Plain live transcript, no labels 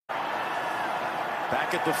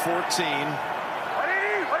Back at the 14.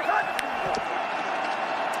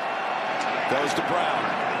 Goes to Brown.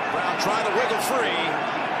 Brown trying to wiggle free.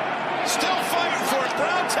 Still fighting for it.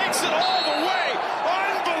 Brown takes it all the way.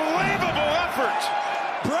 Unbelievable effort.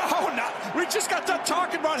 Brown, we just got done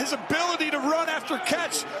talking about his ability to run after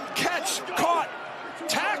catch, caught,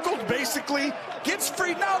 tackled basically, gets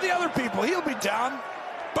free. Now the other people, he'll be down.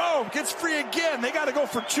 Boom, gets free again. They got to go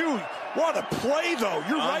for two. What a play, though.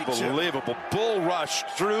 You're right, Jim. Unbelievable. Bull rush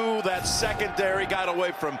through that secondary. Got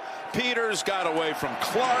away from Peters, got away from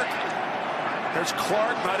Clark. There's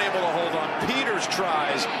Clark not able to hold on. Peters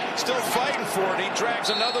tries, still fighting for it. He drags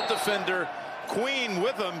another defender, Queen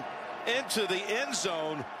with him, into the end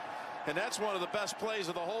zone. And that's one of the best plays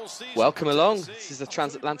of the whole season. Welcome along. This is the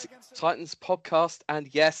Transatlantic Titans podcast. And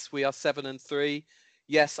yes, we are 7-3.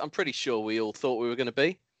 Yes, I'm pretty sure we all thought we were going to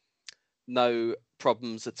be. No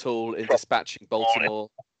problems at all in dispatching Baltimore.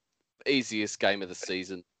 Easiest game of the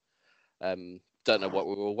season. Don't know what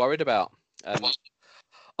we were worried about.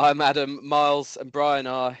 I'm Adam, Miles and Brian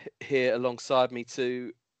are here alongside me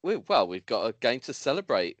too. We've got a game to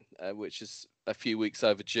celebrate, which is a few weeks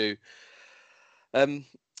overdue. Brian,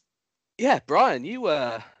 you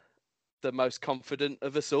were the most confident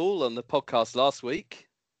of us all on the podcast last week.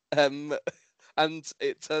 And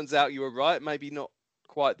it turns out you were right. Maybe not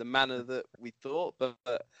quite the manner that we thought, but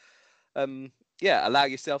allow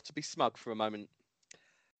yourself to be smug for a moment.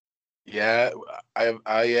 Yeah, I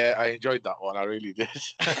enjoyed that one. I really did.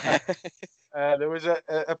 There was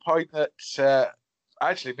a point that I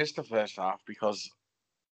actually missed the first half because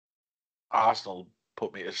Arsenal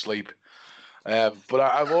put me to sleep. But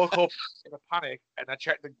I woke up in a panic and I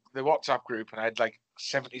checked the WhatsApp group and I had like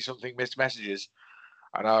 70-something missed messages.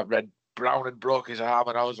 And I read Brown had broke his arm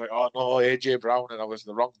and I was like, oh no, AJ Brown. And I was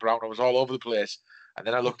the wrong Brown. I was all over the place. And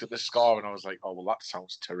then I looked at the score and I was like, oh, well, that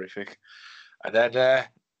sounds terrific. And then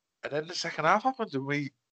the second half happened and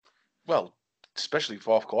especially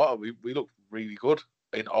fourth quarter, we looked really good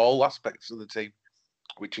in all aspects of the team,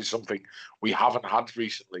 which is something we haven't had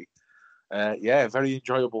recently. Very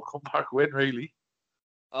enjoyable comeback win, really.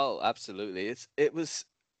 Oh, absolutely. It was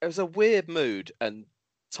a weird mood, and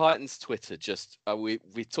Titans Twitter just we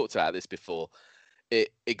talked about this before.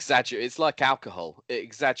 It exaggerates. It's like alcohol. It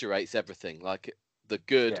exaggerates everything. Like the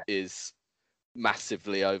good is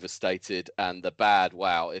massively overstated, and the bad,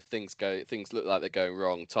 wow, if things look like they're going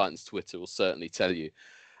wrong, Titans Twitter will certainly tell you.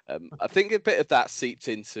 I think a bit of that seeped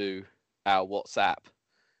into our WhatsApp.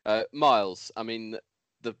 Miles, I mean,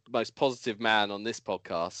 the most positive man on this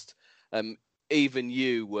podcast, even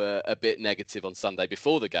you were a bit negative on Sunday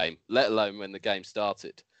before the game, let alone when the game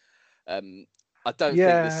started. I don't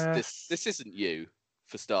think this isn't you,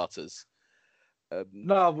 for starters.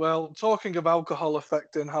 No, well, talking of alcohol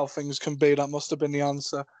affecting how things can be, that must have been the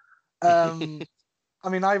answer. I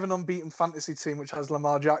mean, I have an unbeaten fantasy team which has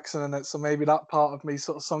Lamar Jackson in it, so maybe that part of me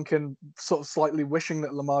sort of sunk in, sort of slightly wishing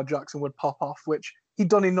that Lamar Jackson would pop off, which he'd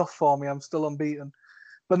done enough for me. I'm still unbeaten.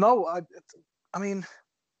 But no,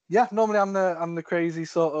 normally I'm the crazy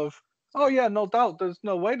sort of, oh yeah, no doubt, there's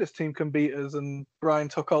no way this team can beat us, and Brian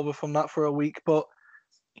took over from that for a week. But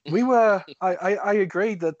we were, I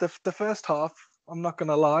agree that the first half, I'm not going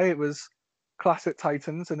to lie, it was classic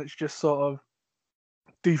Titans, and it's just sort of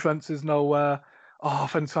defense is nowhere. Oh,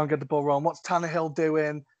 offense can't get the ball wrong. What's Tannehill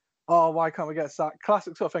doing? Oh, why can't we get sacked?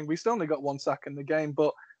 Classic sort of thing. We still only got 1 sack in the game,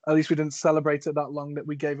 but at least we didn't celebrate it that long that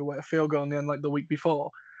we gave away a field goal in the end like the week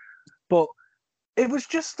before. But it was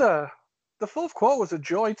just the fourth quarter was a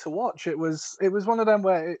joy to watch. It was one of them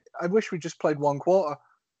where I wish we just played one quarter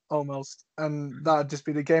almost, and that'd just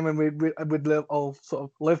be the game, and we'd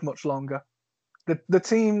live much longer. The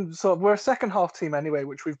team we're a second half team anyway,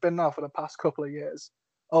 which we've been now for the past couple of years.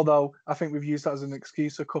 Although I think we've used that as an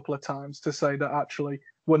excuse a couple of times to say that actually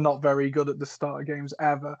we're not very good at the start of games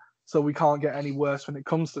ever, so we can't get any worse when it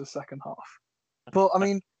comes to the second half. But I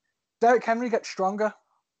mean, Derrick Henry gets stronger.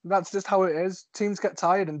 That's just how it is. Teams get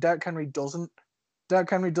tired, and Derrick Henry doesn't. Derrick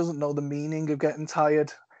Henry doesn't know the meaning of getting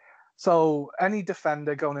tired. So any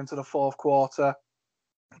defender going into the fourth quarter,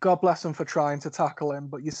 God bless him for trying to tackle him,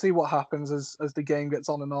 but you see what happens as the game gets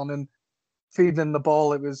on, and feeding the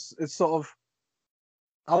ball. It's sort of,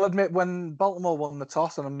 I'll admit, when Baltimore won the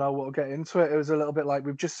toss, and I know we'll get into it, it was a little bit like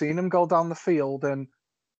we've just seen him go down the field and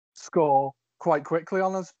score quite quickly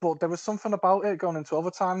on us, but there was something about it going into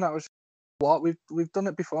overtime that was, we've done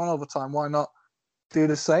it before in overtime, why not do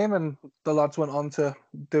the same? And the lads went on to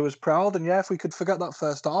do us proud, and if we could forget that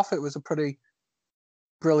first half, it was a pretty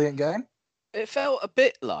brilliant game. It felt a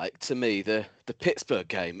bit like, to me, the Pittsburgh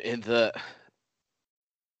game, in that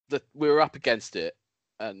we were up against it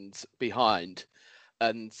and behind,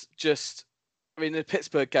 and just mean, the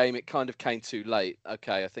Pittsburgh game, it kind of came too late.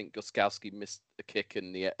 Okay, I think Gostkowski missed a kick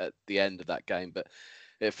at the end of that game, but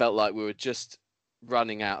it felt like we were just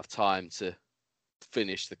running out of time to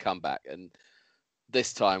finish the comeback. And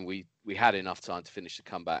this time we had enough time to finish the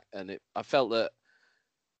comeback. And I felt that,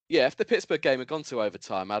 yeah, if the Pittsburgh game had gone to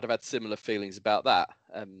overtime, I'd have had similar feelings about that,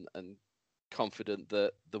 and confident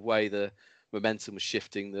that the way the momentum was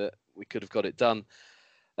shifting, that we could have got it done.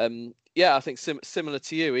 Yeah, I think similar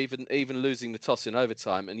to you, even losing the toss in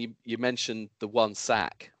overtime, and you mentioned the one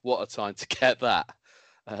sack. What a time to get that!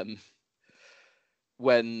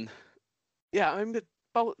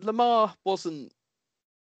 Lamar wasn't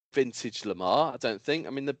vintage Lamar, I don't think. I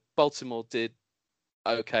mean, the Baltimore did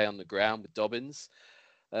okay on the ground with Dobbins,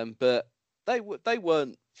 but they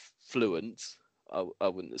weren't fluent. I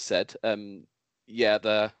wouldn't have said. Yeah,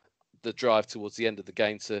 the drive towards the end of the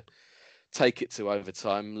game to take it to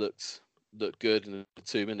overtime looked good in a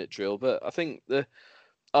 2-minute drill, but I think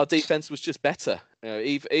our defense was just better. You know,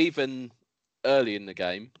 even early in the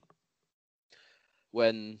game,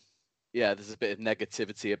 when there's a bit of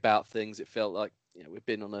negativity about things, it felt like we've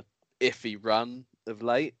been on a iffy run of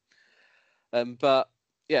late. But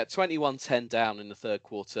yeah, 21-10 down in the third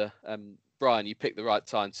quarter. Brian, you picked the right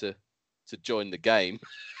time to join the game,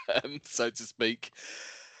 so to speak.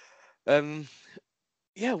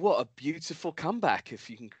 Yeah, what a beautiful comeback, if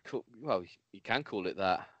you can you can call it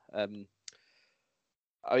that. I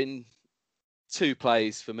mean, 2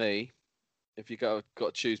 plays for me, if you got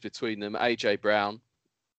to choose between them. AJ Brown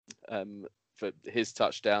for his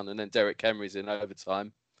touchdown, and then Derrick Henry's in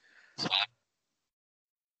overtime.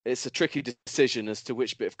 It's a tricky decision as to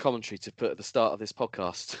which bit of commentary to put at the start of this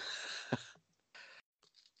podcast.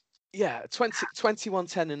 Yeah,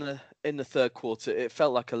 21-10 in the third quarter. It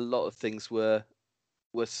felt like a lot of things were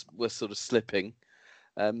sort of slipping,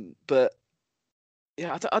 but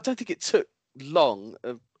yeah, I don't think it took long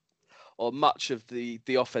or much of the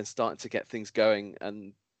offense starting to get things going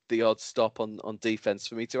and the odd stop on defense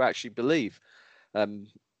for me to actually believe.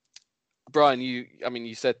 Brian, you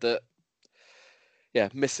said that, yeah,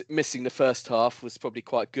 missing the first half was probably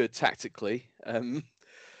quite good tactically,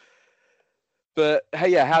 but hey,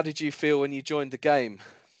 yeah, how did you feel when you joined the game?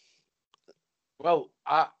 Well,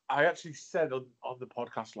 I actually said on the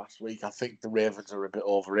podcast last week, I think the Ravens are a bit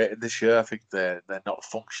overrated this year. I think they're not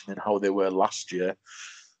functioning how they were last year.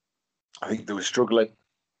 I think they were struggling,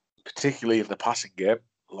 particularly in the passing game.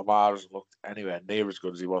 Lamar hasn't looked anywhere near as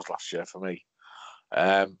good as he was last year for me.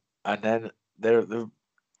 And then they're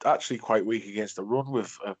actually quite weak against the run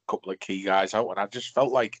with a couple of key guys out. And I just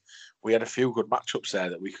felt like we had a few good matchups there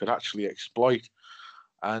that we could actually exploit.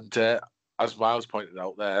 And as Miles pointed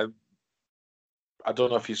out there, I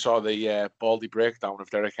don't know if you saw the Baldy breakdown of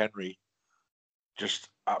Derrick Henry, just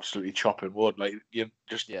absolutely chopping wood. Like, you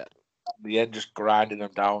just in the end, just grinding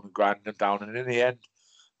them down, and in the end,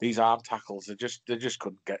 these arm tackles, they just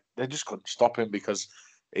couldn't stop him, because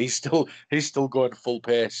he's still going full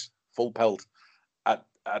pace, full pelt at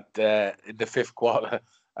in the fifth quarter,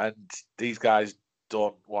 and these guys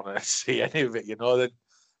don't want to see any of it.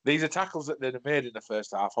 These are tackles that they'd have made in the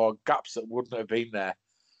first half, or gaps that wouldn't have been there.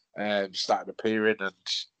 Started appearing, and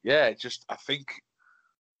yeah, I think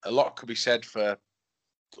a lot could be said for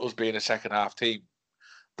us being a second half team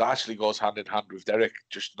that actually goes hand in hand with Derek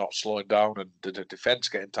just not slowing down and the defense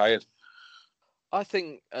getting tired. I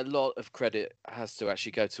think a lot of credit has to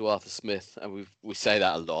actually go to Arthur Smith, and we say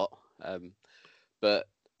that a lot. But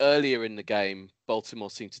earlier in the game, Baltimore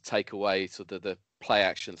seemed to take away sort of the play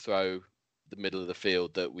action throw, the middle of the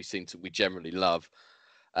field that we generally love,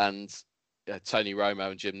 and Tony Romo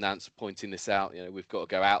and Jim Nantz are pointing this out. We've got to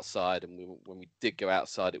go outside, and when we did go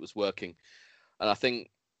outside, it was working. And I think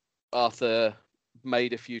Arthur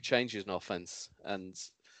made a few changes in offense. And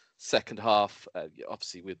second half,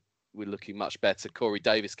 obviously we're looking much better. Corey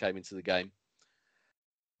Davis came into the game,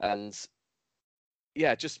 and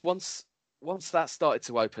yeah, just once that started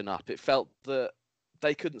to open up, it felt that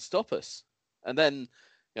they couldn't stop us. And then,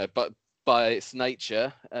 but by its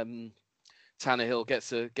nature, Tannehill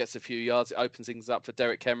gets a few yards. It opens things up for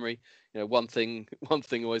Derrick Henry. One thing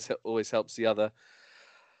always helps the other.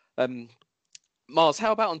 Mars,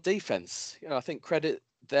 how about on defense? I think credit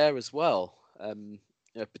there as well.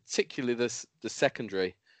 Particularly the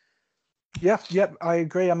secondary. Yeah, I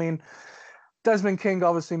agree. I mean, Desmond King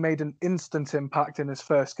obviously made an instant impact in his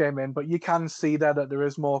first game in, but you can see that there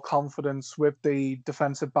is more confidence with the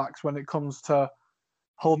defensive backs when it comes to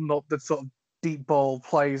holding up the sort of deep ball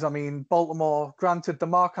plays. I mean, Baltimore, granted, the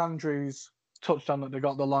Mark Andrews touchdown that they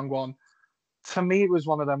got, the long one, to me, it was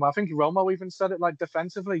one of them. I think Romo even said it, like,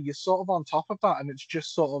 defensively, you're sort of on top of that, and it's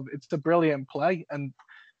just it's a brilliant play. And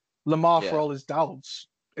Lamar, for all his doubts,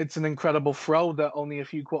 it's an incredible throw that only a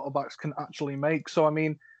few quarterbacks can actually make. So, I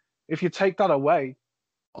mean, if you take that away,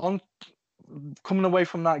 coming away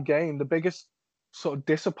from that game, the biggest sort of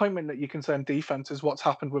disappointment that you can say in defense is what's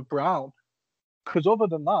happened with Brown. Because other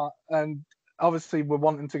than that, and obviously we're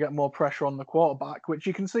wanting to get more pressure on the quarterback, which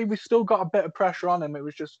you can see we still got a bit of pressure on him. It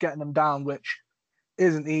was just getting him down, which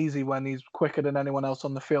isn't easy when he's quicker than anyone else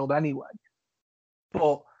on the field anyway.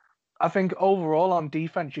 But I think overall on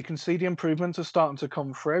defense, you can see the improvements are starting to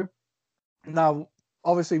come through. Now,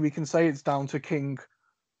 obviously, we can say it's down to King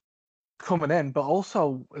coming in, but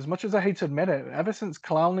also, as much as I hate to admit it, ever since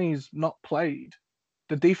Clowney's not played,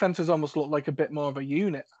 the defense has almost looked like a bit more of a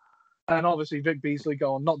unit. And obviously, Vic Beasley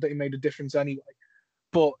going, not that he made a difference anyway,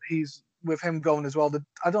 but he's with him going as well.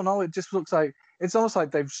 I don't know, it just looks like it's almost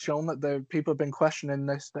like they've shown that the people have been questioning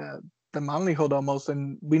this, the manlyhood almost,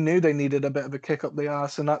 and we knew they needed a bit of a kick up the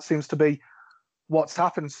arse, and that seems to be what's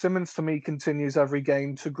happened. Simmons, to me, continues every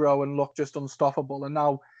game to grow and look just unstoppable, and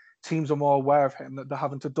now teams are more aware of him, that they're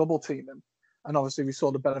having to double team him. And obviously we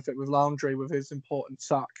saw the benefit with Landry with his important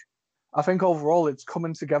sack. I think overall it's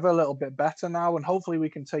coming together a little bit better now, and hopefully we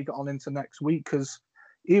can take it on into next week, because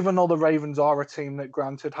even though the Ravens are a team that,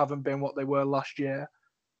 granted, haven't been what they were last year,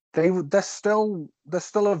 they're still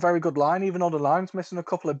a very good line. Even though the line's missing a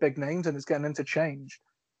couple of big names and it's getting interchanged,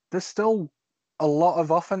 there's still a lot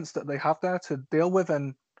of offense that they have there to deal with,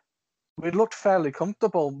 and we looked fairly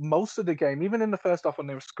comfortable most of the game. Even in the first half when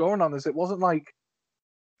they were scoring on us, it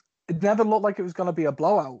never looked like it was going to be a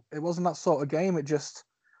blowout. It wasn't that sort of game. It just,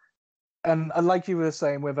 and like you were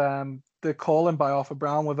saying with the calling by Arthur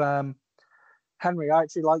Brown with Henry, I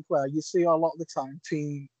actually like where you see a lot of the time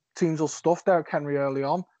teams will stuff Derrick Henry early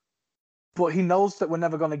on, but he knows that we're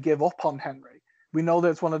never going to give up on Henry. We know that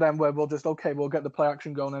it's one of them where we'll get the play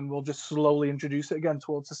action going and we'll just slowly introduce it again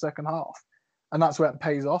towards the second half. And that's where it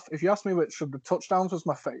pays off. If you ask me which of the touchdowns was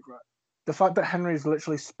my favorite, the fact that Henry's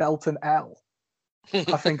literally spelt an L,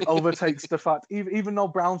 I think overtakes the fact, even though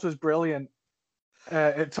Brown's was brilliant,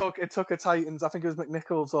 it took a Titans, I think it was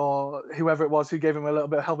McNichols or whoever it was who gave him a little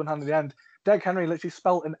bit of helping hand at the end. Derrick Henry literally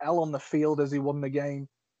spelt an L on the field as he won the game,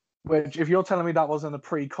 which, if you're telling me that wasn't a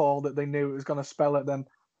pre-call that they knew it was going to spell it, then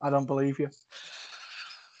I don't believe you.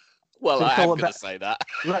 Well, I am going to say that.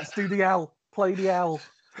 Let's do the L. Play the L.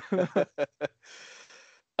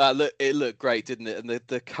 It looked great, didn't it? And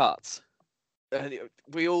the cuts. And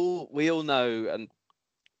we all know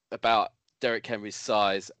about Derrick Henry's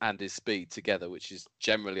size and his speed together, which is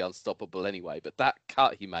generally unstoppable anyway. But that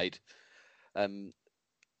cut he made,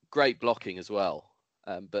 great blocking as well.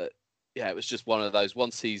 But yeah, it was just one of those.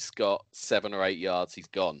 Once he's got 7 or 8 yards, he's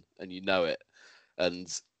gone, and you know it.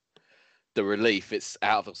 And the relief, it's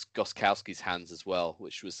out of Gostkowski's hands as well,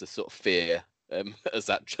 which was the sort of fear as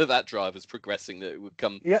that drive was progressing, that it would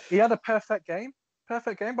come. Yeah, he had a perfect game by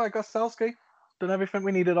Gostkowski. Done everything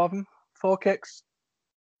we needed of him. 4 kicks.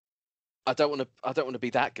 I don't want to be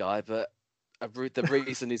that guy, but the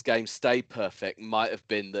reason his game stayed perfect might have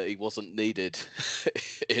been that he wasn't needed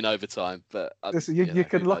in overtime. But you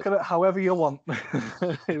can look at it however you want.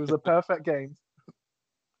 It was a perfect game.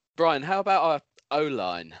 Brian, how about our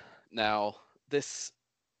O-line? Now,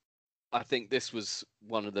 I think this was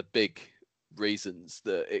one of the big reasons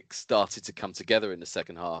that it started to come together in the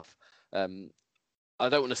second half. I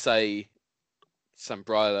don't want to say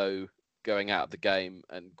Sambrailo going out of the game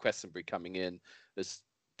and Quessenberry coming in as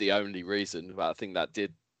the only reason, but I think that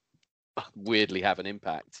did weirdly have an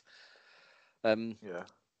impact.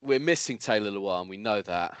 We're missing Taylor Lewan, we know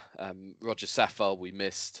that. Roger Saffold we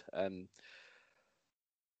missed.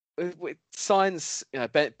 With signs,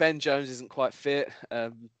 Ben Jones isn't quite fit,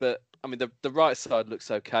 but I mean the right side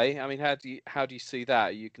looks okay. I mean, how do you see that?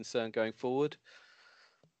 Are you concerned going forward?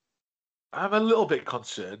 I'm a little bit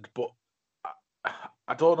concerned, but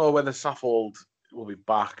I don't know whether Saffold will be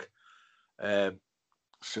back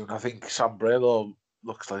soon. I think Sambrailo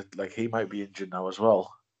looks like he might be injured now as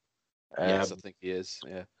well. Yes, I think he is.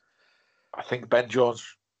 Yeah, I think Ben Jones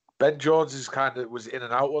is was in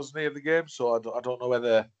and out, wasn't he, of the game? So I don't know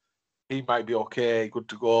whether he might be okay, good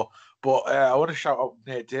to go. But I want to shout out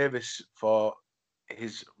Nate Davis for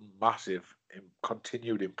his massive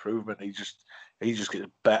continued improvement. He just gets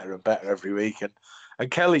better and better every week.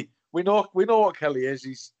 And Kelly, we know what Kelly is.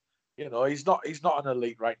 He's not an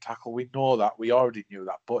elite right tackle. We know that. We already knew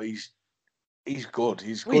that. But he's good.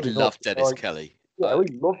 He's good. We love Dennis Kelly. Yeah, we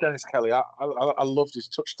love Dennis Kelly. I loved his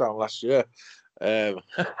touchdown last year. But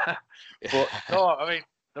no, I mean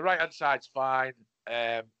the right hand side's fine.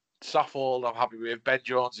 Saffold, I'm happy with. Ben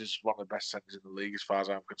Jones is one of the best centers in the league as far as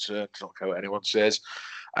I'm concerned. I don't care what anyone says.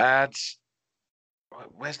 And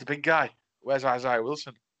where's the big guy? Where's Isaiah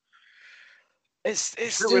Wilson? It's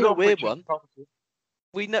still a weird one. Promising.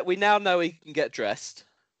 We now know he can get dressed,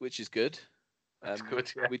 which is good. That's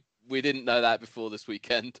good. Yeah. We didn't know that before this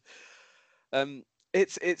weekend.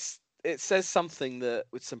 It says something that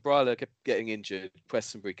with Sambrilo getting injured,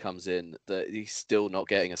 Questenbury comes in, that he's still not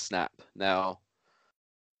getting a snap now.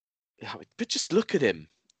 But just look at him.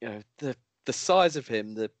 The size of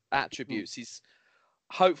him, the attributes.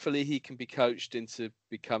 Hopefully he can be coached into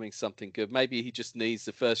becoming something good. Maybe he just needs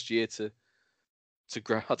the first year to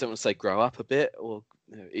grow. I don't want to say grow up a bit or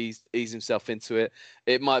ease himself into it.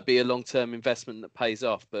 It might be a long-term investment that pays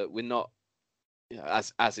off, but we're not.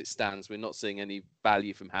 As it stands, we're not seeing any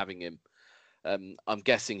value from having him. I'm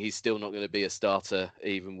guessing he's still not going to be a starter,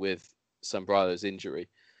 even with Sambrilo's injury.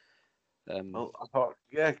 Well, I thought,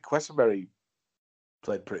 Questenbury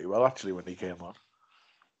played pretty well actually when he came on.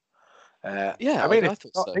 I mean, if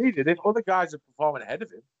it's not needed, if other guys are performing ahead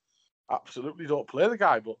of him, absolutely don't play the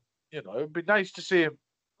guy. But it'd be nice to see him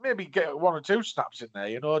maybe get one or two snaps in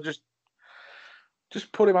there.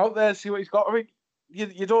 Just put him out there and see what he's got. I mean,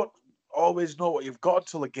 you don't always know what you've got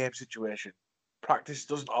until a game situation. Practice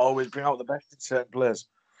doesn't always bring out the best in certain players.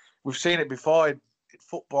 We've seen it before in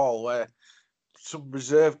football where some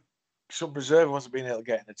reserve wasn't being able to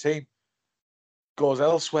get in the team, goes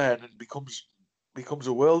elsewhere and becomes a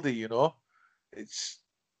worldie. It's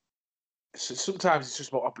sometimes it's just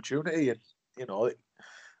about opportunity, and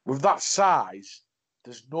with that size,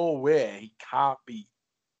 there's no way he can't be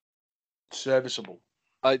serviceable.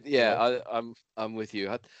 I'm with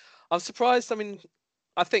you. I'm surprised. I mean,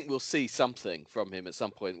 I think we'll see something from him at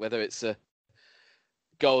some point, whether it's a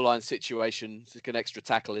goal line situation, like an extra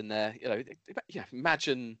tackle in there.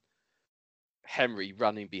 Imagine Henry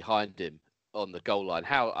running behind him on the goal line.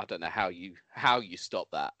 I don't know how you stop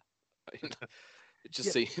that. It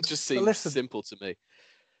just seems simple to me.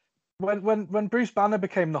 When Bruce Banner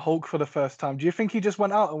became the Hulk for the first time, do you think he just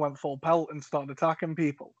went out and went full pelt and started attacking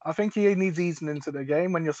people? I think he needs easing into the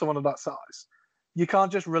game when you're someone of that size. You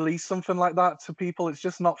can't just release something like that to people. It's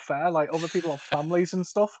just not fair. Like, other people have families and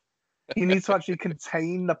stuff. You need to actually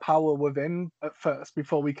contain the power within at first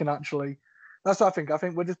before we can actually. That's what I think. I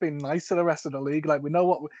think we're just being nice to the rest of the league. Like, we know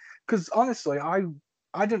what. Because honestly, I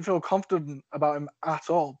didn't feel confident about him at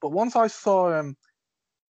all. But once I saw him,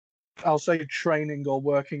 I'll say training or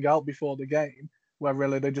working out before the game, where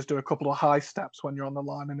really they just do a couple of high steps when you're on the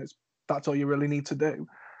line, and that's all you really need to do.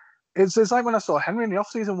 It's like when I saw Henry in the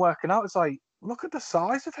offseason working out, it's like, look at the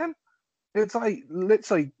size of him. It's like,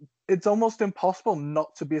 literally, it's almost impossible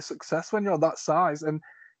not to be a success when you're that size, and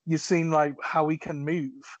you've seen like how he can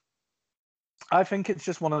move. I think it's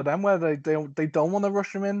just one of them where they don't want to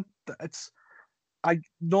rush him in.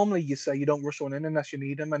 Normally you say you don't rush one in unless you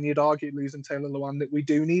need him, and you'd argue losing Taylor Lewan that we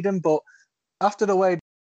do need him. But after the way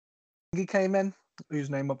he came in,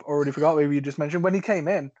 whose name I've already forgot, maybe you just mentioned, when he came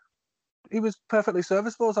in, he was perfectly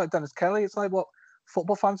serviceable. It's like Dennis Kelly. It's like what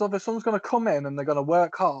football fans love. If someone's going to come in and they're going to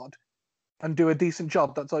work hard and do a decent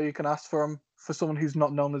job, that's all you can ask for someone who's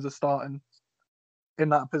not known as a starting in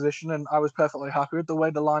that position. And I was perfectly happy with the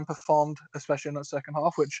way the line performed, especially in that second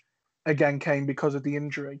half, which again came because of the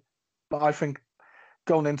injury. But I think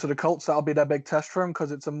going into the Colts, that'll be their big test for him,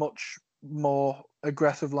 because it's a much more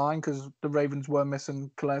aggressive line, because the Ravens were missing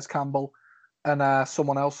Calais Campbell and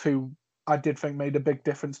someone else who I did think made a big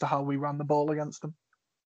difference to how we ran the ball against them.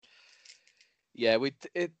 Yeah,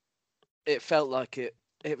 it felt like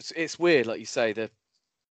it's weird, like you say, that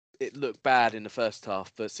it looked bad in the first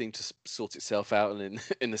half, but seemed to sort itself out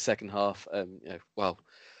in the second half.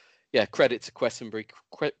 Credit to Questenbury,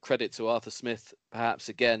 credit to Arthur Smith, perhaps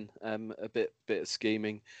again, a bit of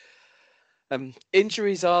scheming.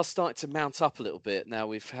 Injuries are starting to mount up a little bit. Now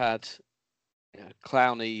we've had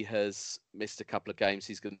Clowney has missed a couple of games.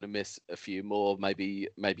 He's going to miss a few more, maybe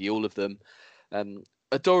all of them.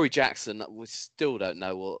 Adoree Jackson, we still don't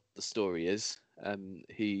know what the story is.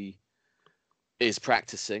 He is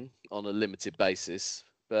practicing on a limited basis,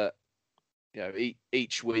 but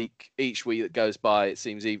each week that goes by, it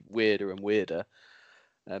seems even weirder and weirder.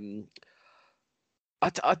 I'm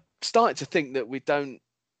starting to think that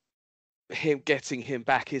getting him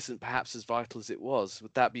back isn't perhaps as vital as it was.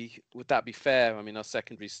 Would that be fair? I mean, our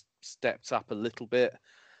secondary stepped up a little bit.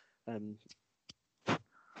 I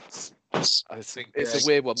think it's a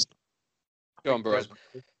weird one. Go on, bro.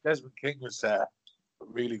 Desmond King was a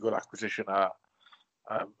really good acquisition.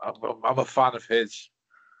 I'm a fan of his,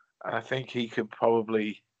 and I think he could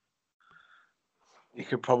probably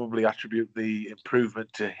attribute the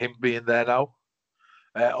improvement to him being there now.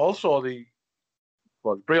 Also,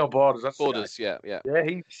 Breon Borders. That's Borders, yeah.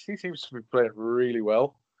 He seems to be playing really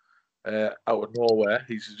well out of nowhere.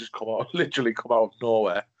 He's just literally come out of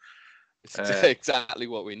nowhere. It's exactly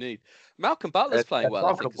what we need. Malcolm Butler's playing well,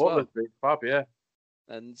 I think, as well. Fab, yeah.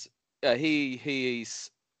 And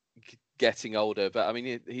he's getting older, but I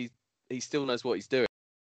mean, he still knows what he's doing.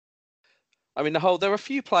 I mean, there are a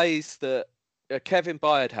few plays that Kevin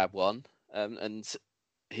Byard had one, and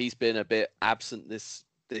he's been a bit absent this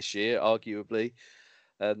year, arguably.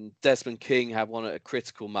 Desmond King had one at a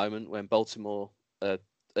critical moment when Baltimore are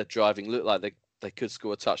driving, looked like they could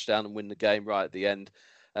score a touchdown and win the game right at the end.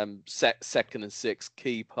 Second and 6,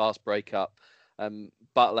 key pass breakup.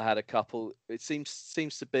 Butler had a couple. It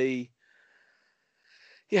seems to be,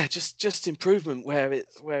 just improvement where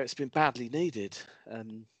it's been badly needed.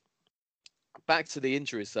 Back to the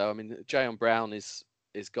injuries, though. I mean, Jayon Brown is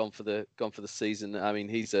gone for the season. I mean,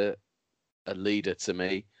 he's a leader to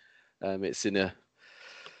me. It's in a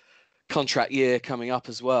contract year coming up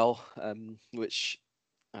as well, which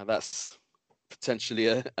that's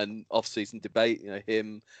potentially an off-season debate.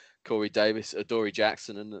 Him, Corey Davis, Adoree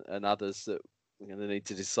Jackson, and others that we're going to need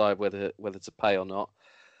to decide whether to pay or not.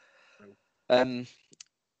 With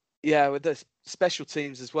the special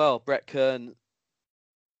teams as well, Brett Kern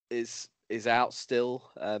is out still.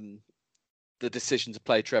 The decision to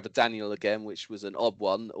play Trevor Daniel again, which was an odd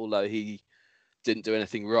one, although he didn't do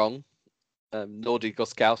anything wrong. Nordy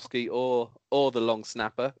Goskowski or the long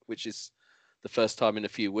snapper, which is the first time in a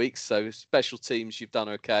few weeks. So special teams, you've done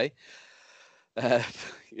okay.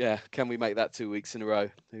 Can we make that 2 weeks in a row?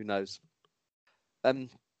 Who knows?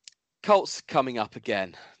 Colts coming up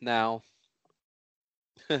again. Now,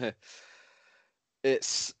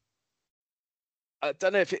 it's... I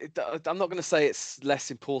don't know if I'm not going to say it's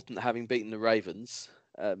less important having beaten the Ravens,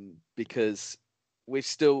 because we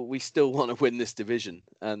still want to win this division,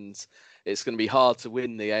 and it's going to be hard to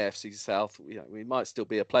win the AFC South. We might still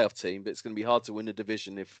be a playoff team, but it's going to be hard to win a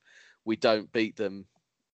division if we don't beat them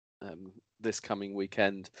this coming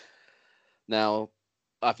weekend. Now,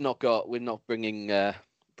 we're not bringing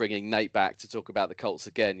Nate back to talk about the Colts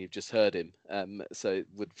again. You've just heard him, so it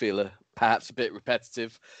would feel perhaps a bit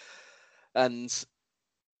repetitive. And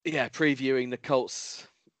previewing the Colts,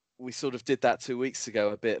 we sort of did that 2 weeks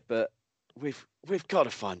ago a bit, but we've got to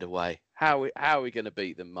find a way. How are we going to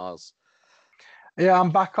beat them, Miles? Yeah,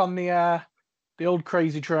 I'm back on the old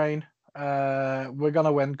crazy train. We're going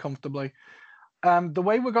to win comfortably. The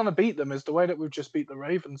way we're going to beat them is the way that we've just beat the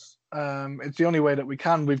Ravens. It's the only way that we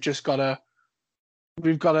can. We've got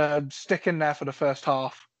to stick in there for the first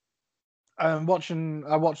half. I watched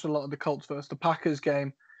a lot of the Colts versus the Packers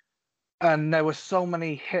game, and there were so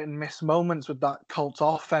many hit and miss moments with that Colts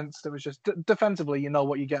offense. There was just defensively, you know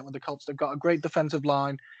what you get with the Colts. They've got a great defensive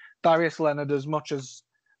line. Darius Leonard, as much as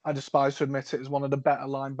I despise to admit it, is one of the better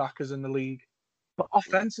linebackers in the league. But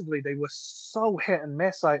offensively, they were so hit and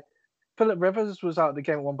miss. Like, Phillip Rivers was out of the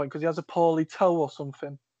game at one point because he has a poorly toe or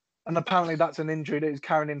something. And apparently that's an injury that he's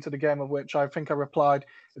carrying into the game, of which I think I replied,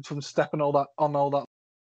 it's from stepping on all that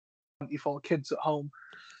 24 kids at home.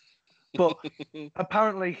 But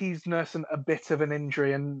apparently he's nursing a bit of an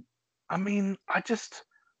injury. And I mean,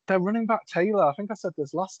 their running back Taylor, I think I said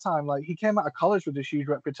this last time, like, he came out of college with this huge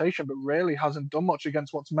reputation, but really hasn't done much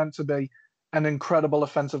against what's meant to be an incredible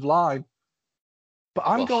offensive line. But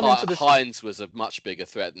into this. Hines was a much bigger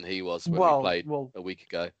threat than he was when we played a week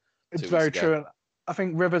ago. It's very true. And I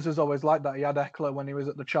think Rivers is always like that. He had Eckler when he was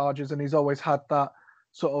at the Chargers, and he's always had that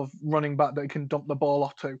sort of running back that he can dump the ball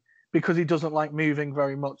off to, because he doesn't like moving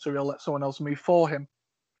very much, so he'll let someone else move for him.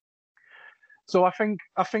 So I think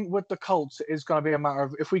with the Colts, it is going to be a matter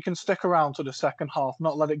of, if we can stick around to the second half,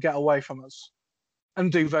 not let it get away from us, and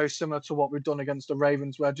do very similar to what we've done against the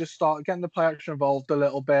Ravens, where just start getting the play action involved a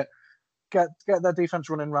little bit, get their defense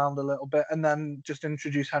running around a little bit, and then just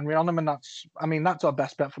introduce Henry on them. And that's our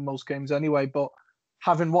best bet for most games anyway. But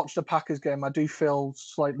having watched the Packers game, I do feel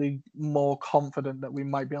slightly more confident that we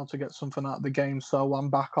might be able to get something out of the game. So I'm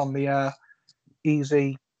back on the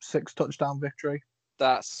easy 6-touchdown victory.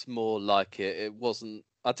 That's more like it. It wasn't.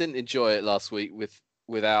 I didn't enjoy it last week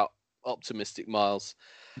without optimistic Miles.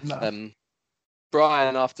 No.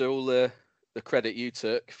 Brian, after all the credit you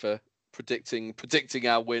took for predicting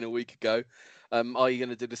our win a week ago, are you going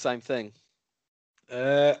to do the same thing?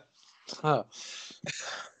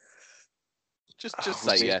 Just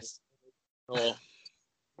say yes.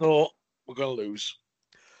 No, we're going to lose,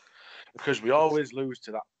 because we always lose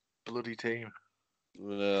to that bloody team.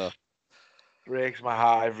 Breaks my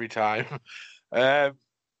heart every time. I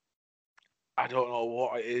don't know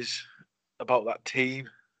what it is about that team.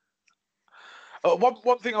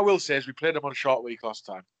 One thing I will say is we played them on a short week last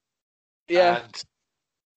time. Yeah. And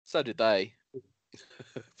so did they.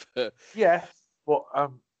 Yeah, but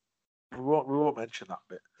we won't mention that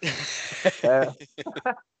bit.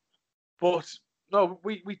 But no,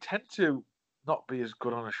 we tend to not be as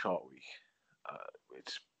good on a short week.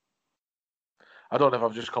 I don't know if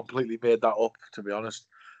I've just completely made that up, to be honest,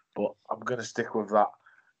 but I'm going to stick with that.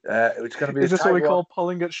 It's going to be. Is this what we call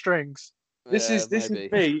pulling at strings? This is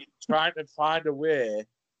me trying to find a way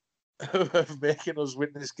of making us win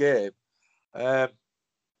this game. They're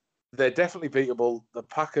definitely beatable. The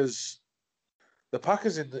Packers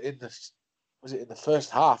in the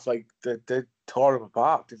first half, like they tore them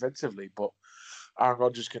apart defensively, but Aaron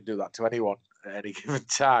Rodgers can do that to anyone at any given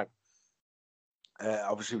time.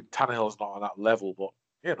 Obviously, Tannehill's not on that level, but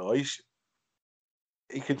you know he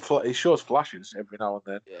shows flashes every now and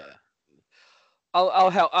then. Yeah,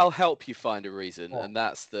 I'll help you find a reason, and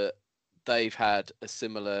that's that they've had a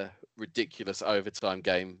similar ridiculous overtime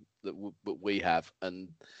game that we have, and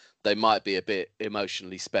they might be a bit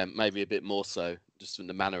emotionally spent, maybe a bit more so, just from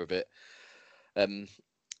the manner of it. I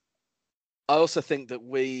also think that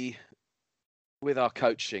we, with our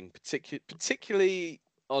coaching, particularly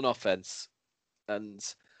on offense, and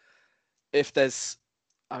if there's,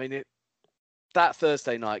 that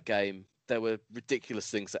Thursday night game, there were ridiculous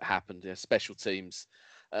things that happened, special teams,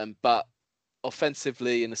 but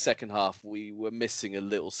offensively in the second half, we were missing a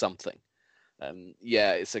little something.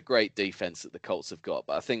 It's a great defense that the Colts have got,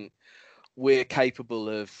 but I think we're capable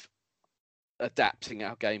of adapting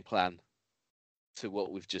our game plan to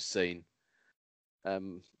what we've just seen.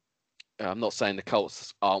 I'm not saying the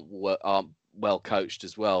Colts aren't well coached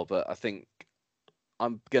as well, but I think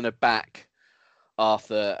I'm going to back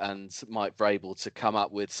Arthur and Mike Vrabel to come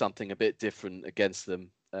up with something a bit different against them,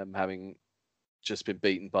 having just been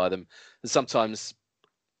beaten by them. And sometimes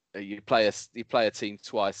you play a team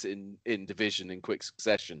twice in division in quick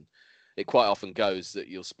succession. It quite often goes that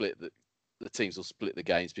you'll split the teams will split the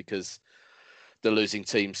games because the losing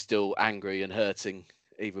team's still angry and hurting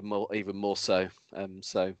even more so.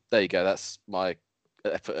 So there you go. That's my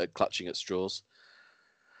effort at clutching at straws.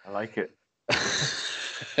 I like it.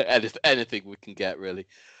 Anything we can get, really.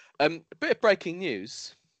 A bit of breaking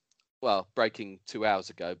news. Well, breaking 2 hours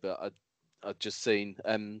ago, but I'd just seen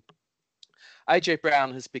AJ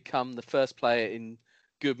Brown has become the first player in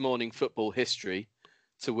Good Morning Football history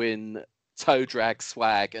to win toe drag,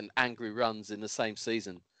 swag, and angry runs in the same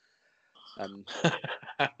season.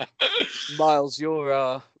 Miles, you're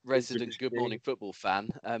our resident Good Morning Football fan.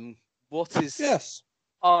 What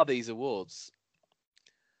are these awards?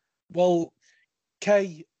 Well,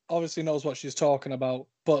 Kay obviously knows what she's talking about,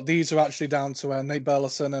 but these are actually down to Nate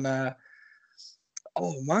Burleson and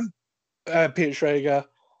Peter Schrager,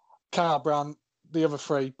 Kyle Brandt, the other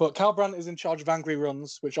three. But Kyle Brandt is in charge of angry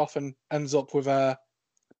runs, which often ends up with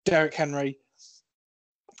Derrick Henry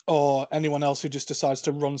or anyone else who just decides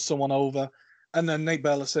to run someone over. And then Nate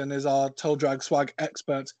Burleson is our toe drag swag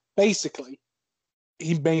expert. Basically,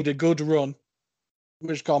 he made a good run,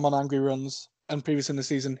 which got him on angry runs. And previous in the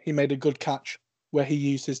season, he made a good catch where he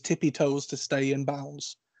used his tippy toes to stay in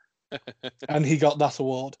bounds. And he got that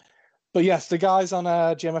award. But yes, the guys on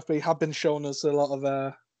GMFB have been showing us a lot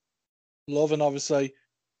of love. And obviously,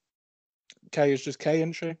 Kay is just Kay,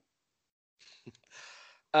 isn't she?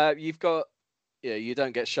 You've got... Yeah, you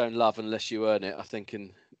don't get shown love unless you earn it, I think,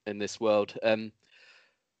 in this world.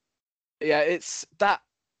 It's that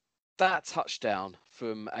touchdown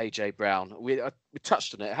from AJ Brown. We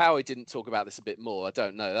touched on it. Howie didn't talk about this a bit more. I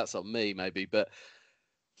don't know. That's on me, maybe. But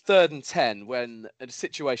 3rd and 10, when in a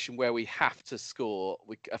situation where we have to score,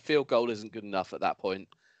 a field goal isn't good enough at that point.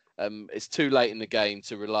 It's too late in the game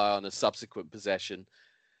to rely on a subsequent possession.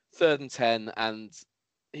 3rd and 10, and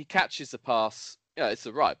he catches the pass. Yeah, it's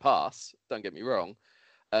the right pass. Don't get me wrong,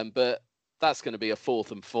 but that's going to be a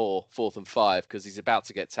 4th and 4, 4th and 5 because he's about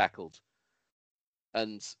to get tackled,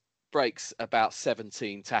 and breaks about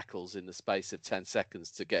 17 tackles in the space of 10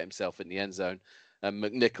 seconds to get himself in the end zone. And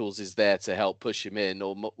McNichols is there to help push him in,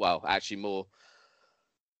 or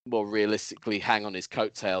more realistically, hang on his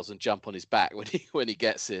coattails and jump on his back when he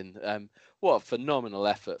gets in. What a phenomenal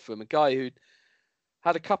effort from a guy who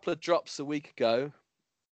had a couple of drops a week ago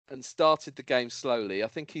and started the game slowly. I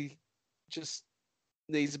think he just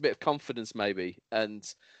needs a bit of confidence, maybe. And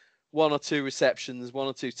 1 or 2 receptions, 1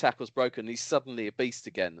 or 2 tackles broken, he's suddenly a beast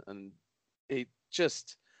again. And he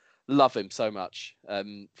just love him so much.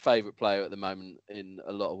 Favorite player at the moment in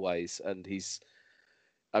a lot of ways. And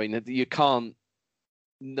you can't.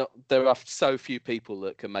 There are so few people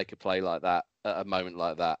that can make a play like that at a moment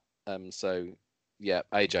like that.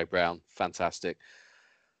 AJ Brown, fantastic.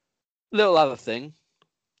 Little other thing.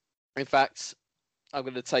 In fact, I'm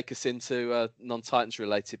going to take us into non-Titans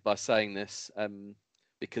related by saying this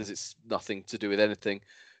because it's nothing to do with anything.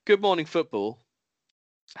 Good Morning Football.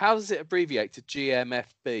 How does it abbreviate to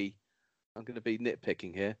GMFB? I'm going to be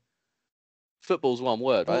nitpicking here. Football's one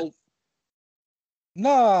word, right?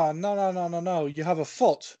 Well, no. You have a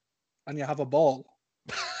foot and you have a ball.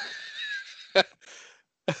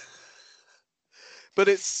 But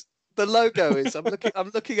it's the logo is. I'm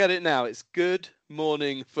looking at it now. It's Good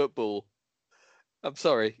Morning Football. I'm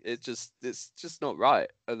sorry. It's just not right,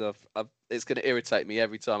 and it's going to irritate me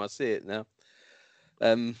every time I see it now.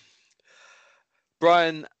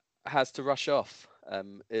 Brian has to rush off.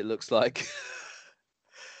 It looks like.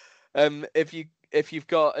 If you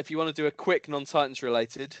want to do a quick non-Titans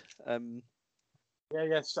related.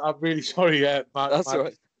 Yes. I'm really sorry. That's all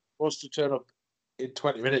right. Supposed to turn up in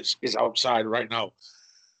 20 minutes is outside right now.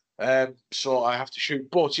 So I have to shoot.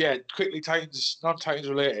 But yeah, quickly, Titans, non-Titans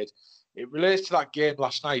related. It relates to that game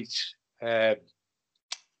last night, the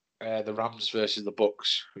Rams versus the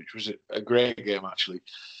Bucks, which was a great game actually.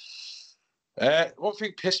 One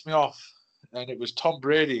thing pissed me off, and it was Tom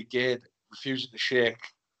Brady again refusing to shake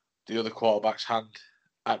the other quarterback's hand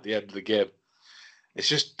at the end of the game. It's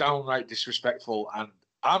just downright disrespectful, and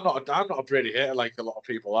I'm not a Brady hater like a lot of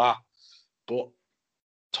people are, but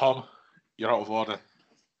Tom, you're out of order.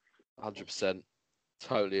 100%,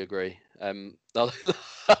 totally agree. I'll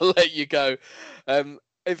let you go. In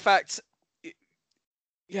fact,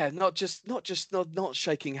 yeah, not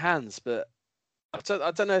shaking hands, but I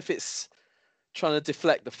don't know if it's trying to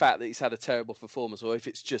deflect the fact that he's had a terrible performance, or if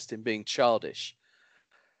it's just him being childish.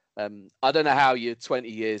 I don't know how you're 20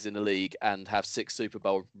 years in the league and have 6 Super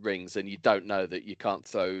Bowl rings and you don't know that you can't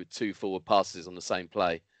throw 2 forward passes on the same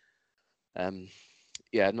play.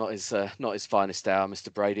 Yeah, not his finest hour,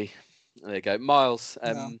 Mr. Brady. There you go, Miles.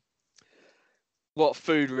 What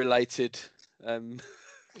food-related thing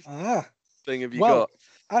have you got?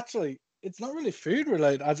 Actually, it's not really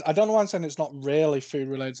food-related. I don't know why I'm saying it's not really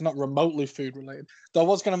food-related. It's not remotely food-related. Though I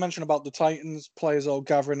was going to mention about the Titans players all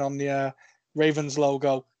gathering on the Ravens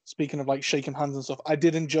logo. Speaking of like shaking hands and stuff, I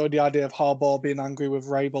did enjoy the idea of Harbaugh being angry with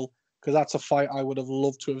Vrabel, because that's a fight I would have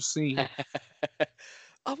loved to have seen.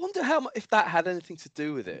 I wonder if that had anything to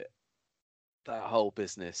do with it. That whole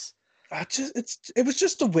business. It was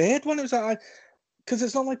just a weird one. It was like, because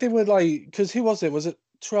it's not like they were like, because who was it? Was it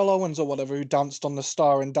Terrell Owens or whatever who danced on the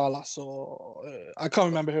Star in Dallas, or I can't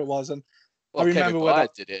remember who it was. And well, I remember Kevin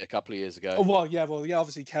Byard did it a couple of years ago. Oh, yeah,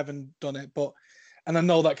 obviously Kevin done it, and I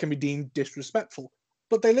know that can be deemed disrespectful.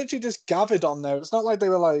 But they literally just gathered on there. It's not like they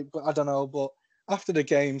were like, I don't know, but after the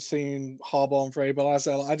game, seeing Harbaugh and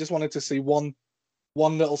Vrabel, I just wanted to see one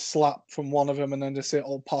little slap from one of them and then just see it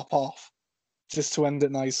all pop off, just to end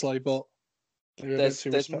it nicely. But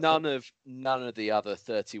there's none of the other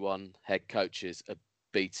 31 head coaches are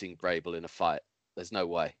beating Vrabel in a fight. There's no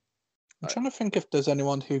way. I'm trying to think if there's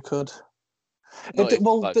anyone who could.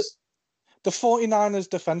 The 49ers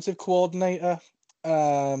defensive coordinator,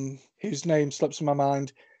 whose name slips in my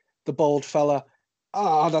mind, the bald fella.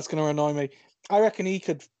 That's going to annoy me. I reckon he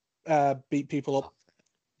could beat people up.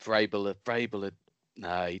 Vrabel,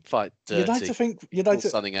 no, he'd fight dirty. You'd like to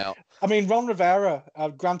something out. I mean, Ron Rivera.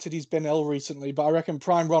 Granted, he's been ill recently, but I reckon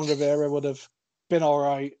prime Ron Rivera would have been all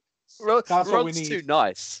right. That's what we need. Too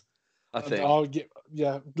nice, I think. Oh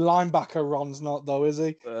yeah, linebacker Ron's not though, is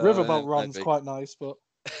he? Riverboat Ron's maybe. Quite nice, but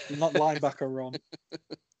not linebacker Ron.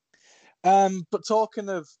 But talking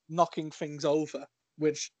of knocking things over,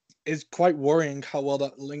 which is quite worrying how well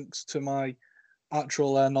that links to my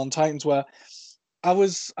actual non-Titans, where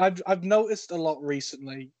I've noticed a lot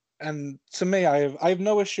recently, and to me, I have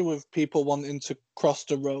no issue with people wanting to cross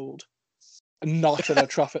the road and not at a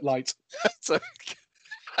traffic light.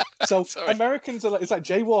 So Americans are like, it's like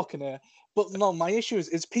jaywalking here. But no, my issue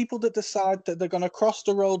is people that decide that they're going to cross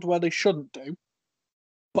the road where they shouldn't do,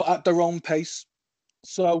 but at their own pace.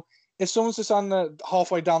 So if someone's deciding that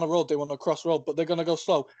halfway down the road they want to cross the road, but they're going to go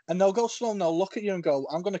slow, and they'll go slow and they'll look at you and go,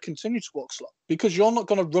 I'm going to continue to walk slow because you're not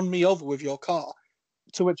going to run me over with your car,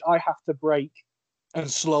 to which I have to brake and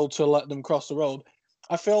slow to let them cross the road.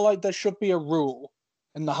 I feel like there should be a rule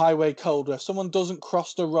in the highway code where if someone doesn't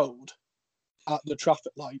cross the road at the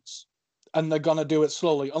traffic lights and they're going to do it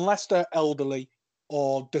slowly, unless they're elderly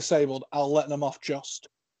or disabled, I'll let them off just.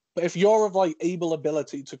 But if you're of like able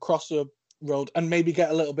ability to cross the road and maybe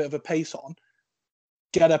get a little bit of a pace on,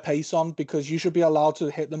 get a pace on, because you should be allowed to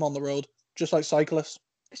hit them on the road, just like cyclists.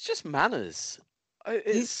 It's just manners.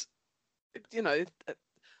 It's,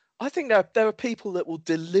 I think there are people that will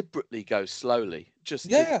deliberately go slowly just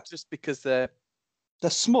because they're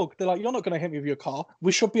smug. They're like, you're not going to hit me with your car.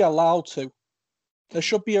 We should be allowed to. There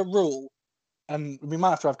should be a rule, and we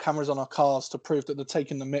might have to have cameras on our cars to prove that they're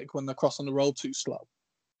taking the mick when they're crossing the road too slow.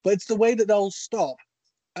 But it's the way that they'll stop.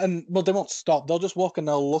 And, well, they won't stop. They'll just walk and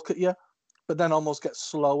they'll look at you, but then almost get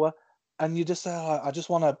slower. and you just say, I just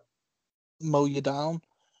want to mow you down.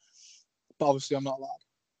 But obviously I'm not allowed.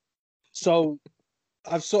 So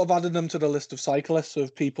I've sort of added them to the list of cyclists,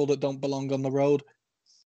 of people that don't belong on the road.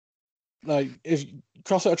 Like, if you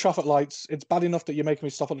cross at a traffic lights, it's bad enough that you're making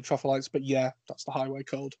me stop at the traffic lights, but yeah, that's the highway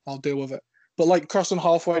code. I'll deal with it. But like crossing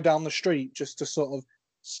halfway down the street just to sort of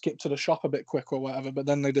skip to the shop a bit quick or whatever, but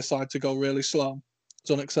then they decide to go really slow.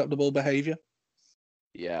 It's unacceptable behaviour.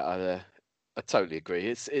 Yeah, I totally agree.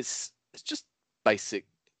 It's just basic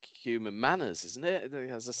human manners, isn't it?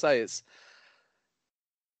 As I say, it's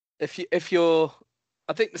if you're,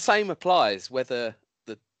 I think the same applies whether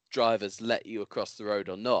the drivers let you across the road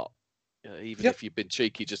or not. Even if you've been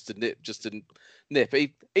cheeky just to nip.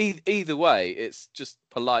 Either way, it's just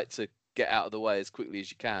polite to get out of the way as quickly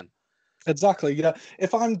as you can. Exactly, yeah.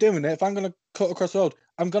 If I'm doing it, if I'm going to cut across the road,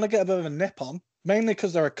 I'm going to get a bit of a nip on, mainly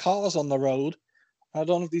because there are cars on the road. I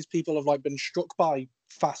don't know if these people have like been struck by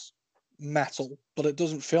fast metal, but it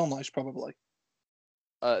doesn't feel nice, probably.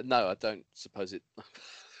 No, I don't suppose it.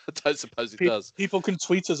 I don't suppose it does. People can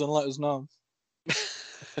tweet us and let us know.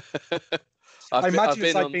 I imagine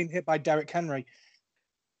it's like being hit by Derek Henry.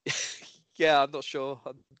 Yeah, I'm not sure.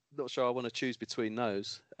 I'm not sure I want to choose between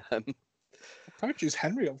those. I'd probably choose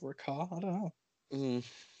Henry over a car. I don't know.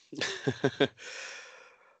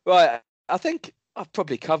 Right, I think I've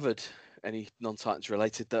probably covered any non-Titans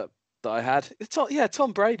related that I had.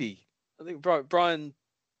 Tom Brady. I think Brian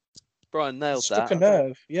nailed Struck that. a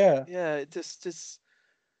nerve. Yeah. Yeah, just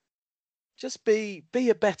be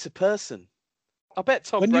a better person. I bet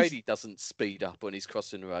Tom Brady doesn't speed up when he's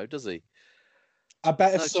crossing the road, does he? I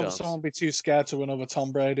bet if someone would be too scared to run over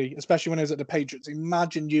Tom Brady, especially when he was at the Patriots,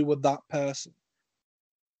 imagine you were that person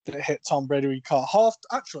that hit Tom Brady with your car.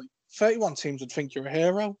 31 teams would think you're a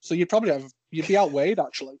hero, so you'd be outweighed,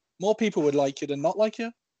 actually. More people would like you than not like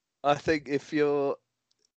you. I think if you're,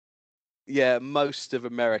 most of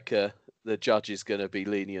America, the judge is going to be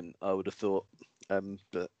lenient, I would have thought.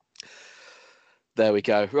 But there we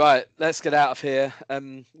go. Right, let's get out of here.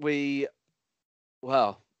 We're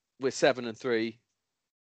 7-3.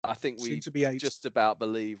 I think we to be 8. Just about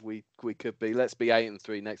believe we could be. Let's be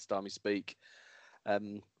 8-3 next time we speak.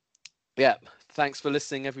 Thanks for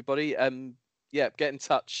listening, everybody. Get in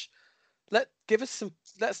touch. Let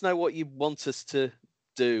us know what you want us to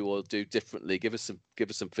do or do differently. Give us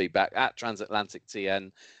some feedback at Transatlantic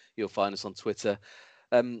TN. You'll find us on Twitter.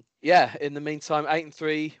 In the meantime,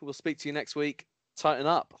 8-3. We'll speak to you next week. Tighten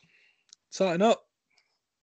up.